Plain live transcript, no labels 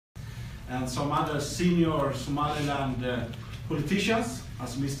and some other senior Somaliland politicians,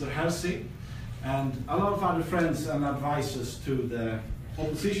 as Mr. Hersi, and a lot of other friends and advisors to the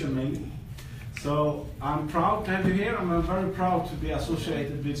opposition mainly. So I'm proud to have you here, and I'm very proud to be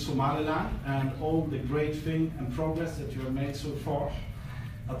associated with Somaliland and all the great thing and progress that you have made so far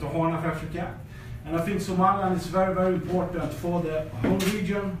at the Horn of Africa. And I think Somaliland is very, very important for the whole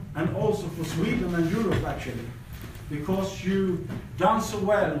region and also for Sweden and Europe actually, because you've done so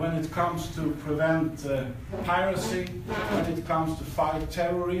well when it comes to prevent piracy, when it comes to fight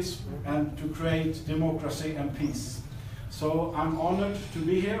terrorism and to create democracy and peace. So I'm honored to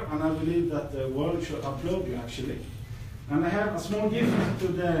be here, and I believe that the world should applaud you actually. And I have a small gift to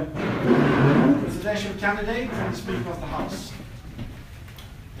the presidential candidate and the Speaker of the House.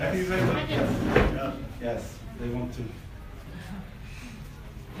 Thank you very much. Yeah. Yes, they want to.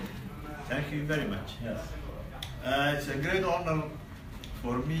 Thank you very much. Yes. It's a great honor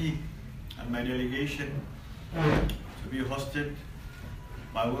for me and my delegation to be hosted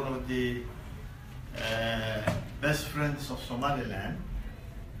by one of the best friends of Somaliland,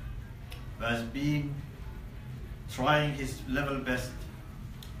 who has been trying his level best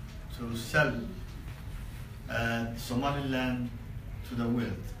to sell Somaliland to the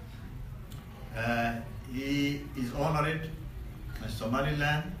world. He is honored in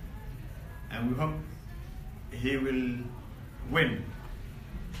Somaliland, and we hope he will win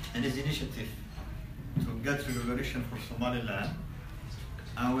in his initiative to get liberation for Somaliland.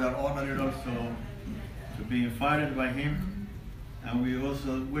 And we are honored also to be invited by him, and we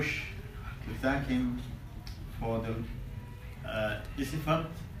also wish to thank him for the this effort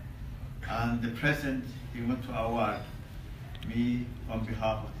and the present he want to award me on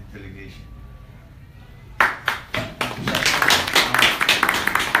behalf of the delegation.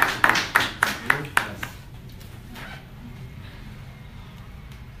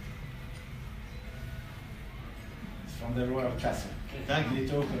 It's from the Royal Castle. Thank you.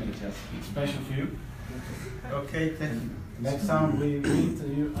 To open it, yes. It's special for you. Okay, thank you. Next time we meet,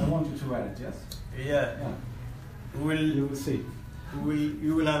 I want you to wear it, yes? Yeah. You will see.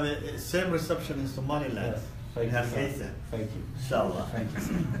 You will have a same reception in Somaliland. Yes. Thank you, sir. Thank you. Inshallah. Thank you,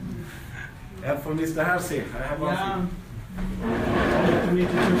 sir. And for Mr. Hersi, I have one thing. Nice to meet you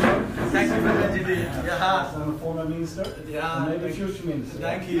too, sir. Thank you very much indeed. As I'm a former minister, Yeah. and maybe future minister.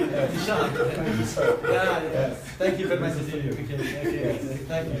 Thank you. Thank you, sir. Yeah, Yes. Thank you very much Nice to see indeed. you. Okay.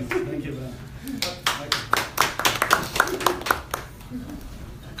 Thank you. Thank you. Thank you.